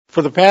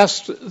For the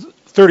past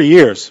 30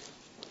 years,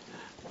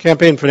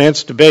 campaign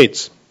finance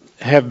debates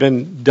have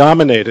been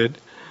dominated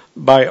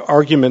by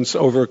arguments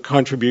over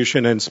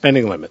contribution and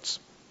spending limits.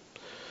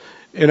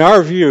 In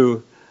our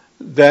view,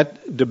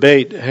 that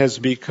debate has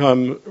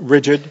become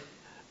rigid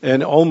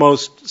and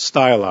almost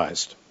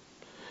stylized.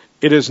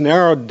 It has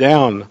narrowed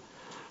down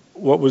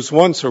what was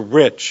once a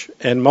rich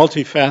and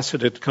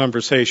multifaceted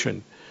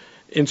conversation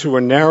into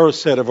a narrow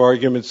set of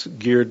arguments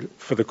geared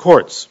for the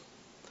courts.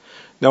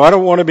 Now, I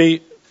don't want to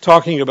be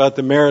talking about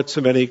the merits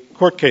of any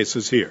court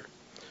cases here.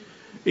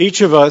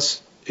 Each of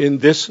us in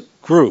this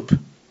group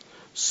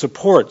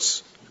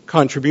supports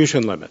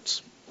contribution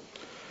limits,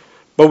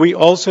 but we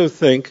also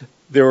think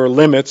there are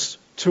limits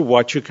to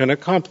what you can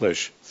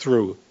accomplish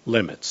through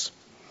limits.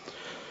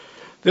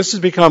 This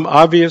has become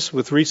obvious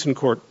with recent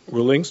court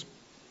rulings.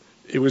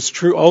 It was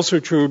also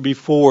true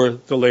before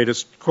the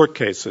latest court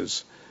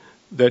cases,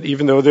 that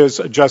even though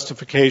there's a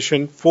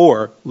justification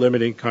for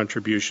limiting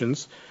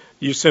contributions,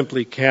 you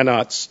simply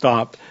cannot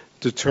stop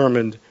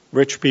determined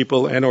rich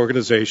people and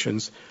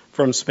organizations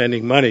from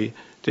spending money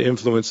to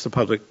influence the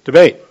public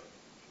debate.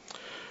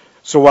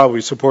 So while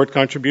we support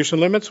contribution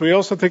limits, we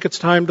also think it's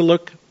time to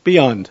look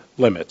beyond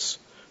limits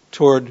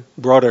toward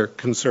broader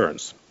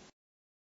concerns.